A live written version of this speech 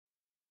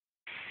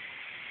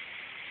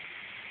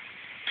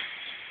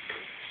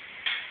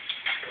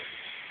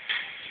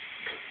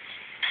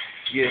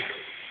Yeah.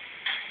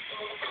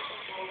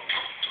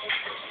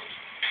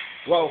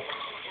 Whoa.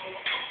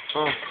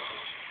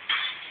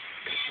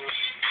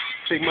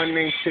 Say my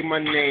name, say my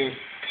name.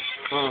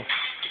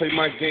 Play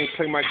my game,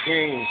 play my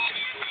game.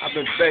 I've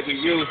been begging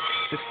you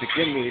just to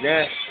give me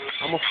that.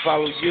 I'ma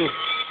follow you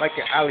like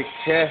an alley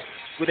cat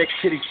with that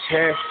kitty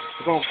cat.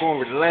 We're gonna go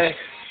and relax.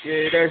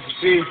 Yeah, that's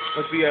B.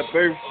 Must be a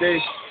birthday.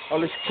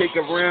 All this cake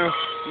around.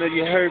 Know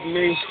you heard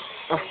me.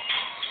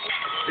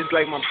 It's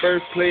like my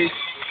birthplace.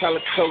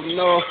 Calico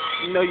North.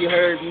 You know you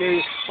heard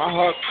me. My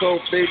heart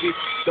cold, baby.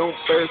 Don't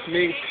birth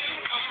me.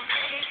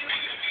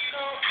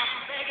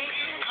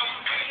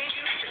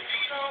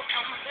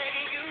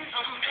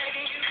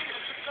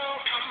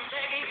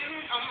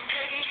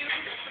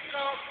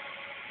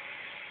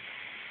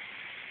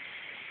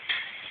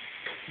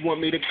 Want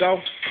me to go?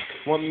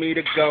 Want me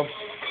to go?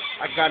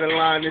 I gotta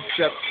line this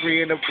up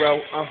 3 in a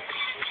row.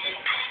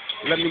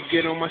 Let me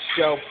get on my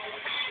show.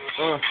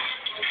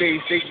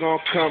 Stage they gon'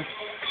 come.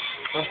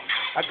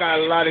 I got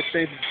a lot of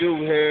things to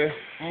do here.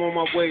 I'm on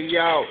my way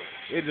out.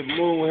 In the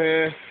mood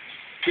here.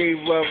 Gave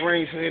her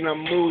rings in a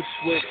mood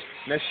switch.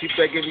 Now she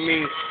begging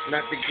me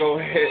not to go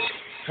ahead.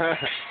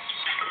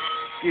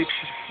 Get your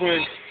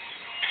friends.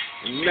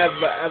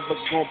 Never ever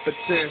gon'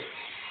 pretend.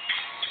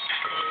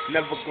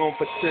 Never gon'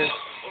 pretend.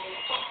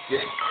 Yeah,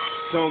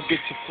 don't get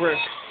your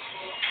friends.